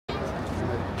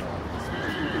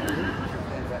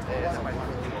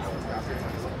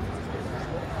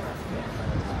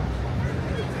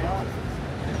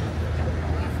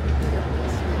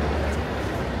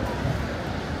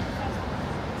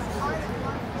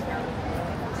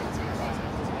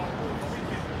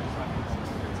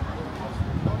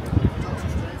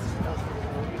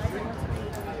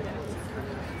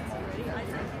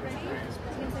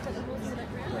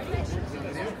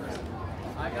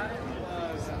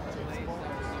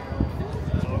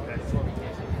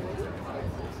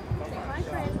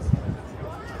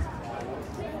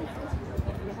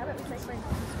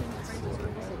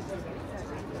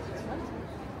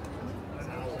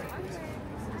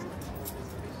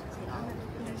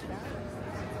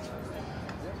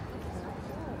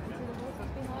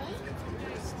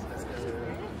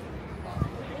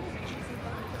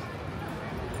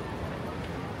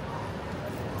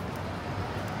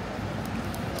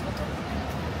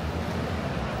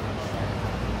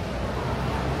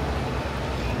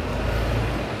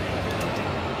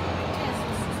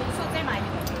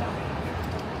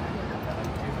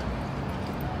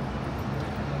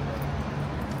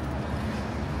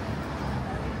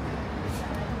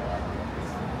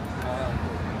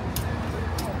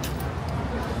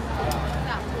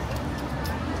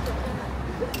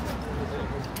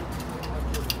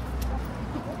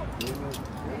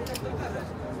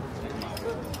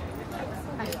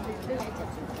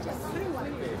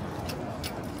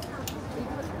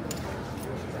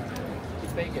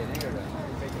飞给那个人，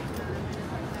飞给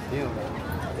没有人。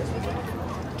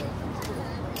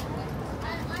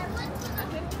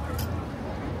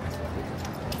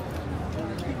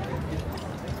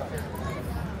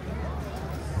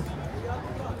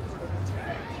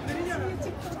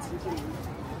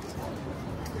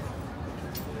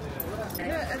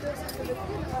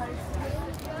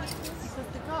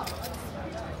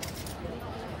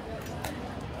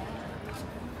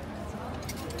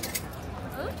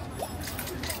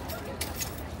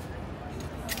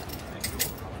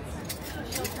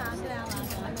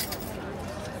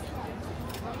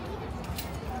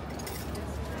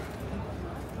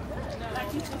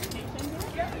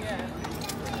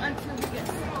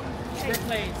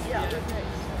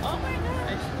Oh my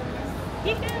gosh!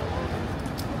 He can.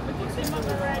 Look at him on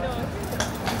the right on.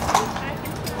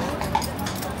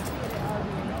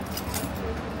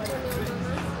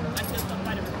 Until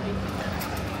somebody replaces him.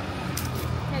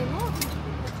 Hey, look.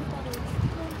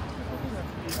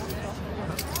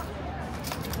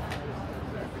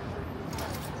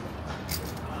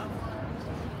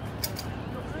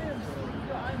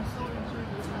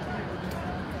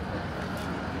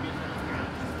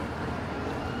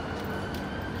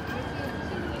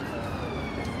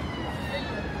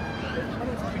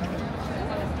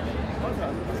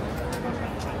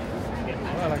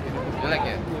 You like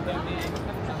it?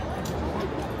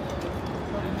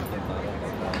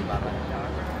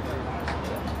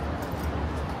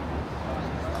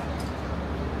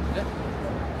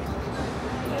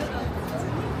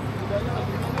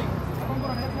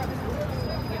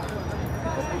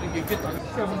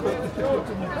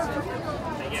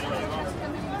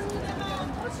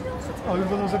 O, już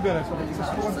będą zabierać.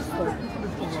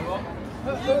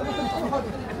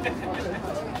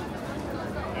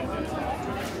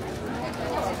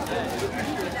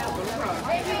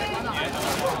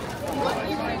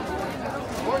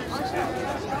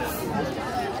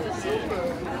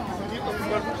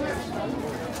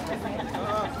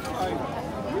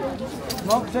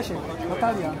 No, Grzesiek,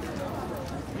 Natalia.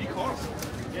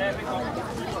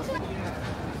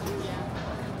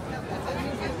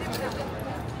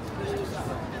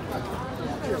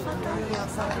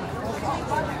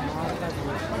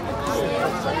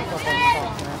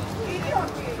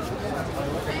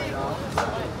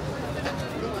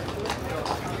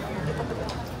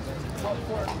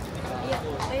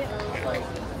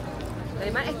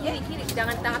 Dari mana? Kiri,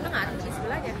 jangan tengah-tengah, di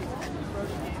sebelahnya.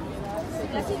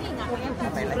 Sebelah sini nggak?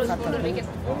 Mundur dikit.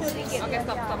 Oke,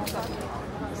 stop.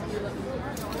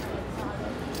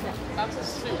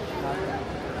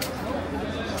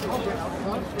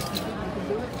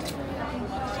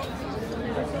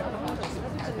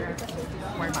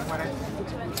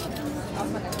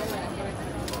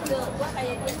 Gua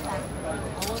kayak dia.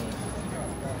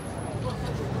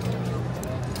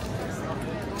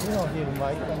 Ini loh, di rumah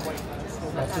itu kan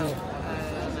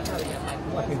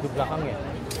masih pintu belakang ya.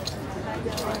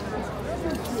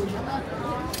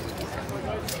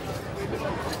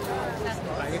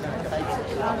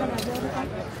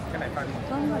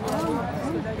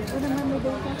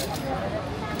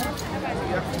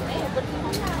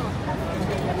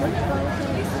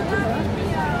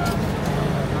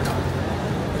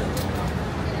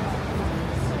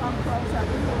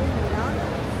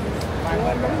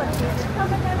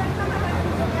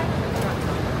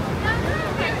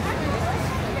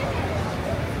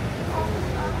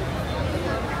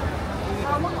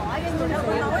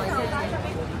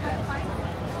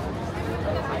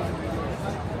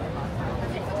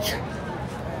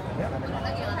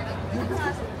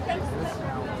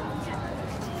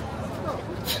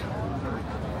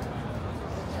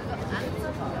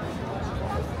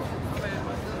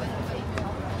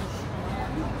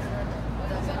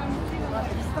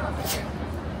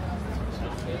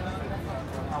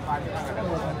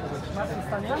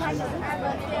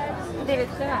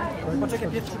 Poczekaj,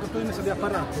 pierw przygotujmy sobie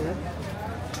aparaty.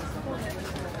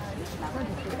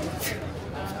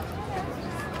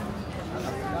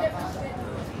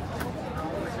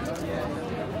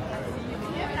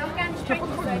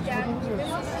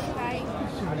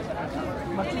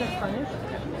 Marcin, staniesz?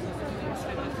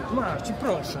 Marcin,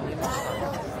 proszę.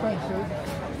 Stań się.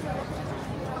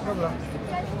 Dobra.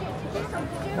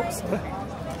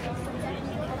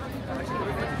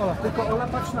 Ola, tylko Ola,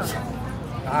 patrz na to.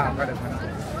 A, będę.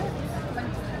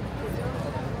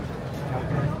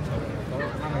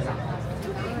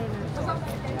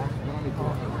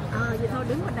 Vậy thôi,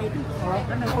 đứng bên đây đi.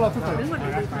 Ola, tutaj. Đứng bên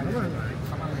đây đi.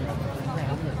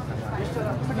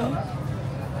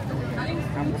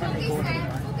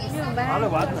 Ale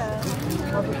ładne.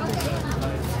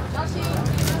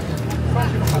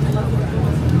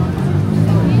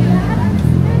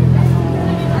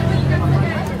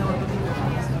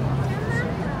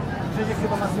 Przecież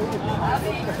chyba masz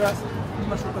teraz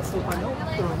masz szukać z tą panią,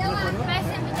 którą to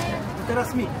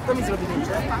teraz mi. Kto mi zrobi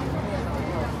zdjęcie?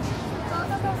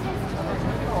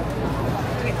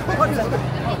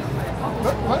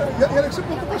 Jarek,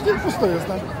 szybko, to właśnie pusto jest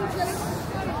tam.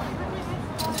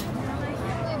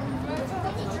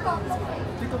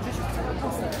 Tylko gdzieś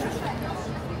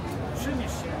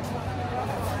przymiesz się.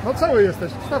 No cały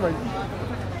jesteś, wstawaj.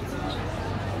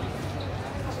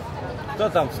 Kto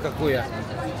tam wskakuje?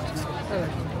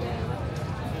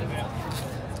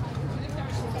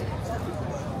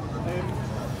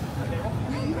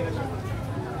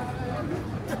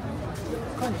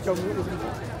 Koń chciałbym.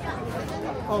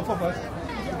 O, popatrz.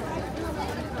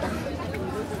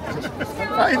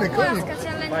 Fajny konik.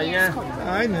 Fajnie.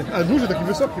 Fajny, ale duży, taki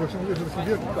wysoki, właśnie mówię, że taki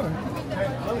wielki koń.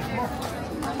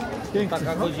 Piękny.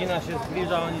 Taka godzina się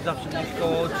zbliża, oni zawsze gdzieś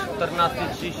koło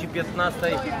 14:30,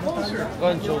 15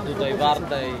 kończą tutaj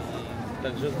wartę i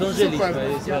także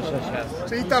zdążyliśmy i cieszę się.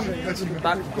 Czyli tam lecimy.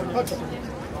 Tak? Chodź.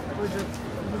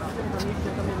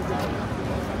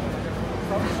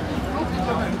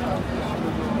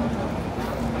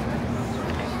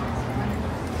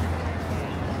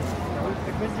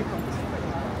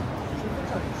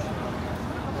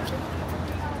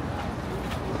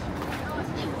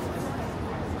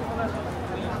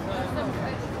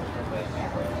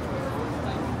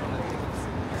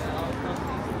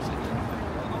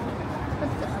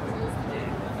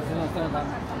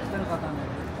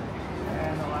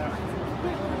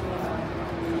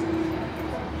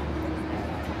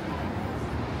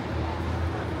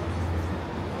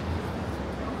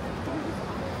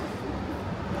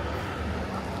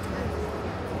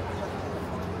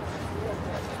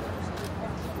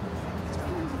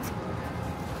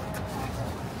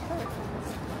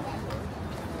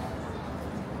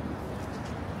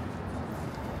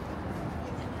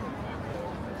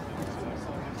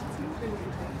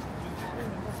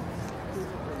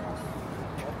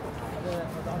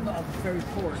 I'm very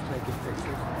poor at taking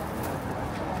pictures.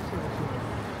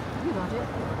 You got it?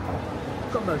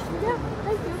 Got most of it. Yeah,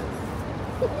 thank you.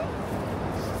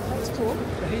 That's cool.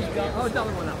 So he's got, oh,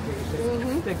 another one up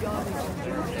here. They're guarding some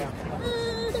German.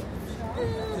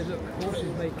 Says, look,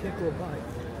 horses may kick or bite.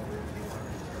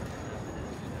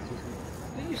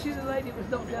 Did you see the lady that was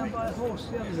knocked down by a horse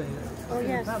the other day? Oh,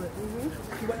 yes.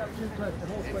 She went up too close, the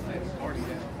horse went over.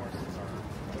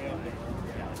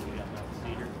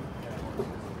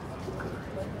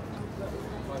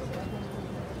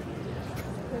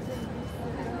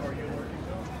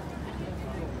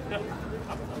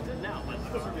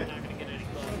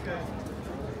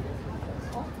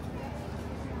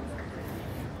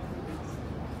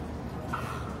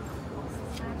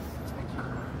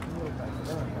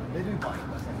 They do bite.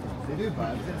 They do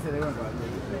bite. I didn't say they won't bite.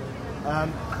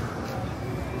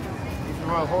 He's the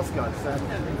Royal Horse Guards.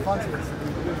 In front of us,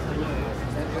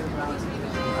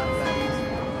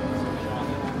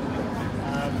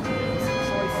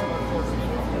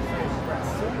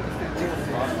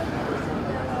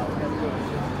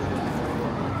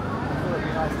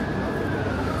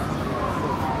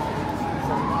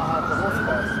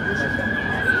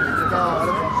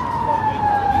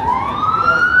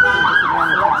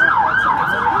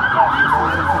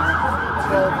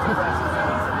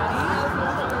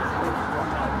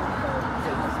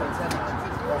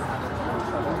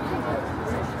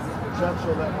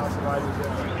 Churchill that house arrived with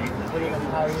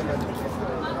Harry and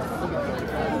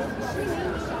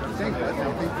think that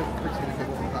I think the picture of the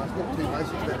people that's not too nice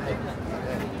to them.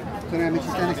 Sorry, I'm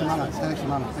just Dennis Manor. Dennis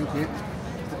Manor, thank you.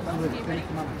 Dennis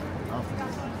Manor.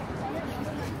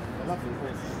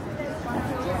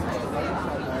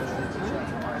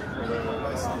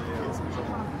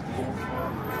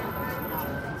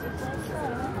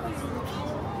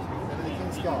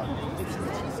 Everything's gone.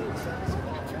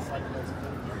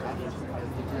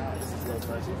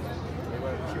 They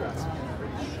wear cuirass,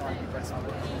 pretty shiny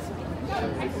breastplates.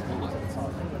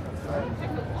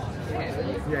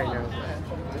 Yeah.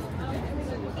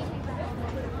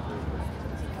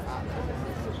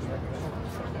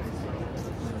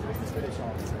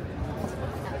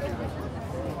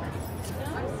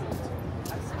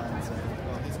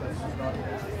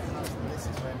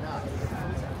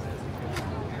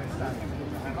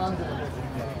 Under the hood,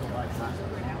 like that.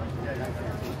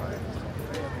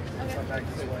 Back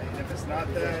this way. And if it's not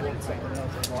that, it's something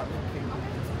else. I'm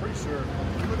pretty sure.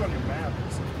 If you look on your map,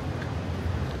 it's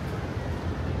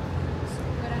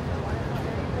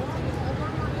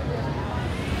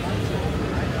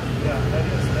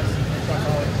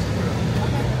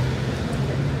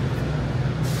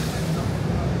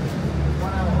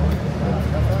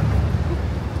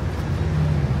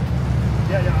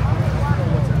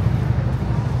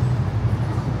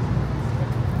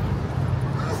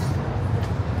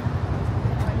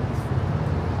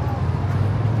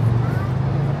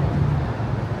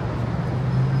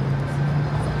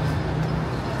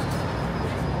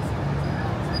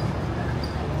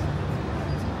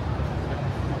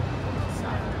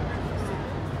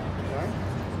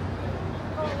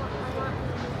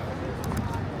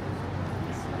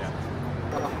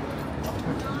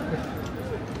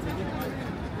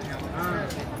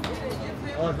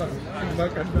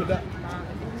Makan kuda.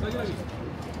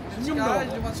 Senyum dong.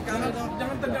 Cuma sekali.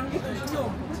 Jangan tegang gitu,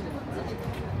 senyum.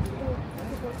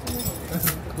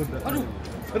 Kuda. Aduh.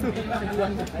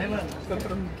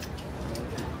 Tentrem.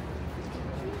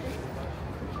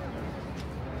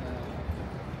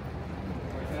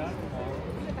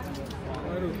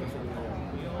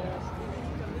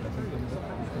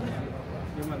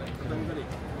 Gimana? Ketemu tadi?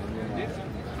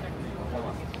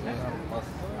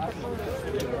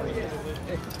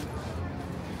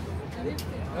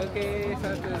 Oke,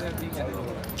 satu dan tiga.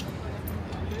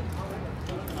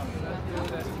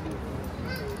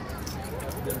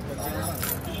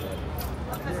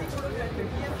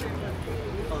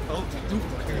 Tahu itu.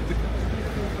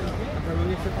 Kalau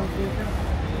ini satu kan.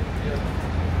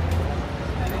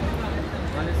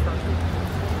 Mana satu?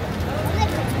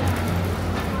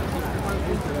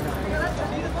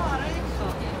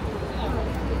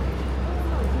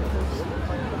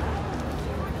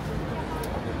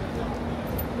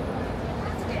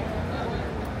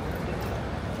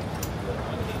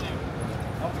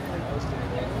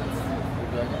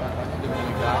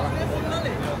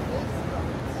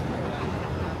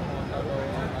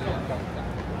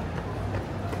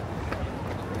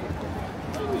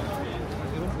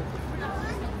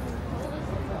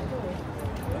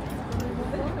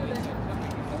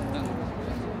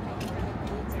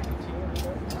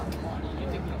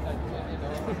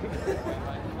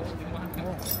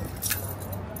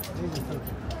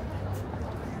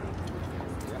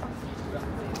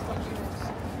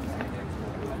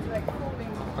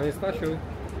 Panie Stasiu.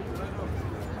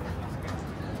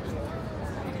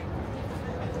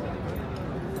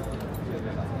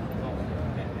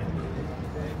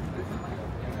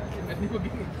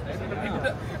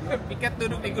 Piket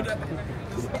duduk di kuda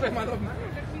sampai malam.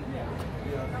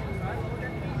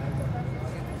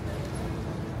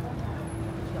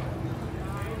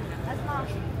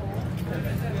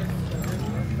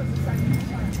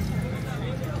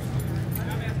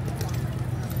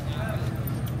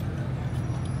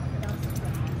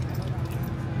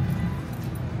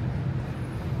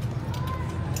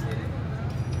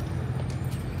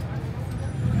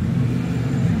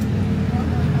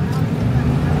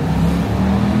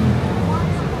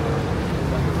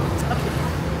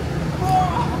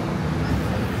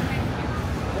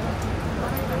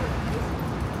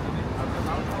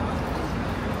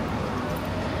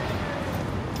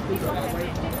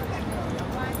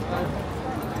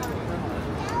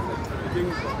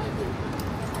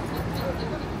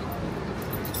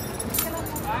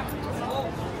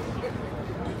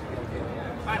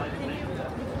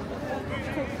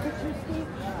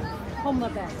 Home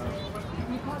bag.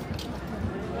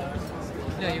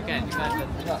 Yeah, you can.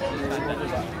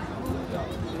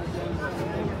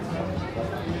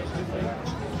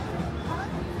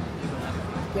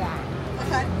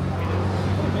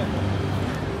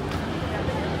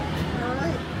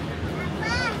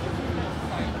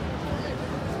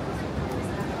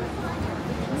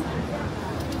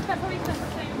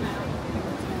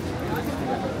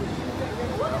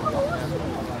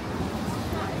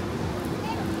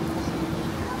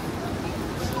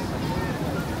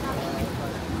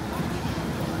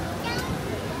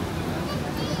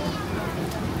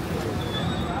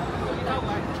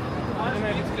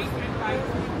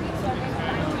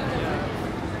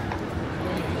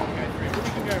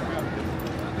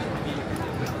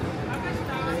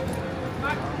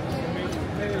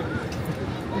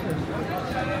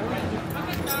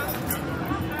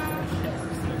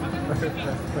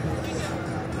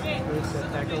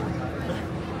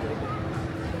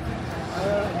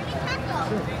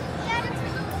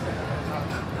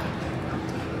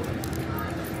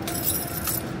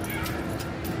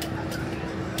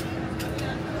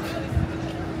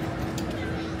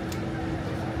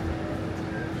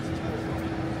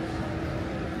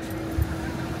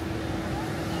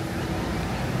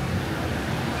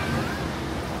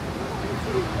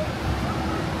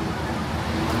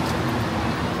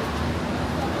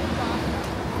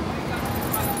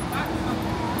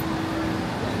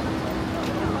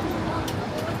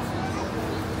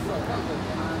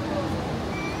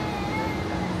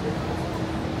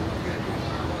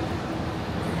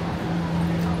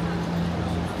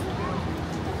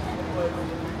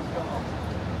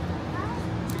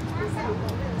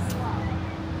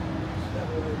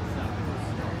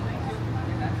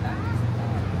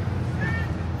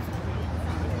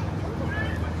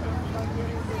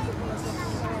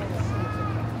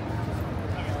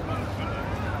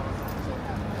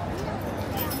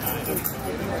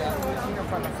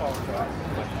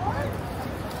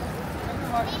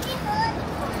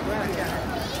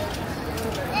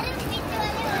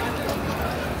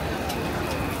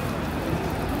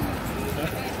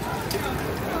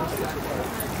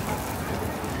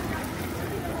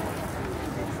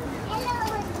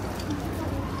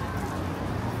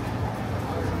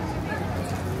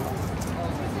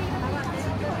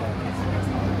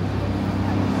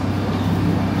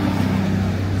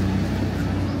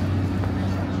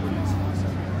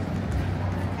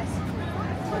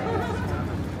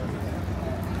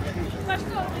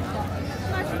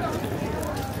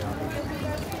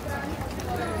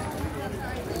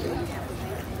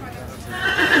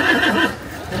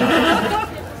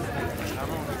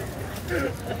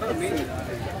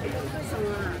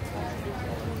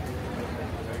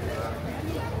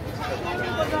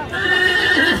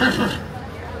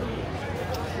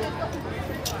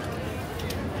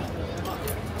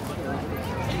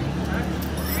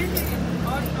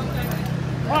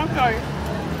 Oh, I'm sorry.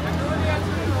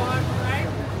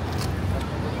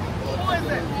 Who is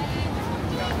it?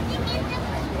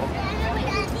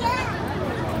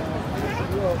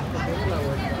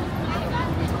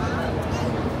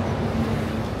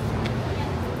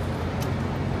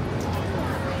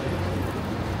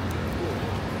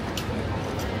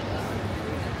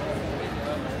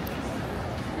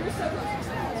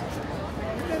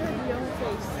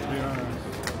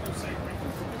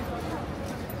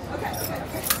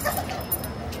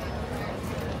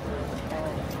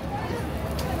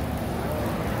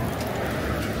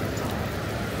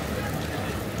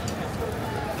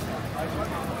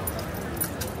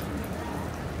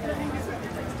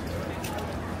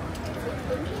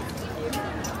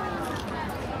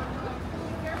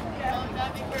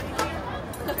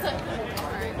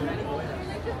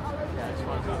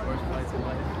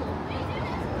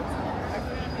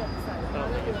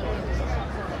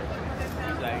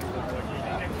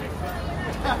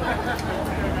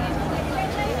 Like,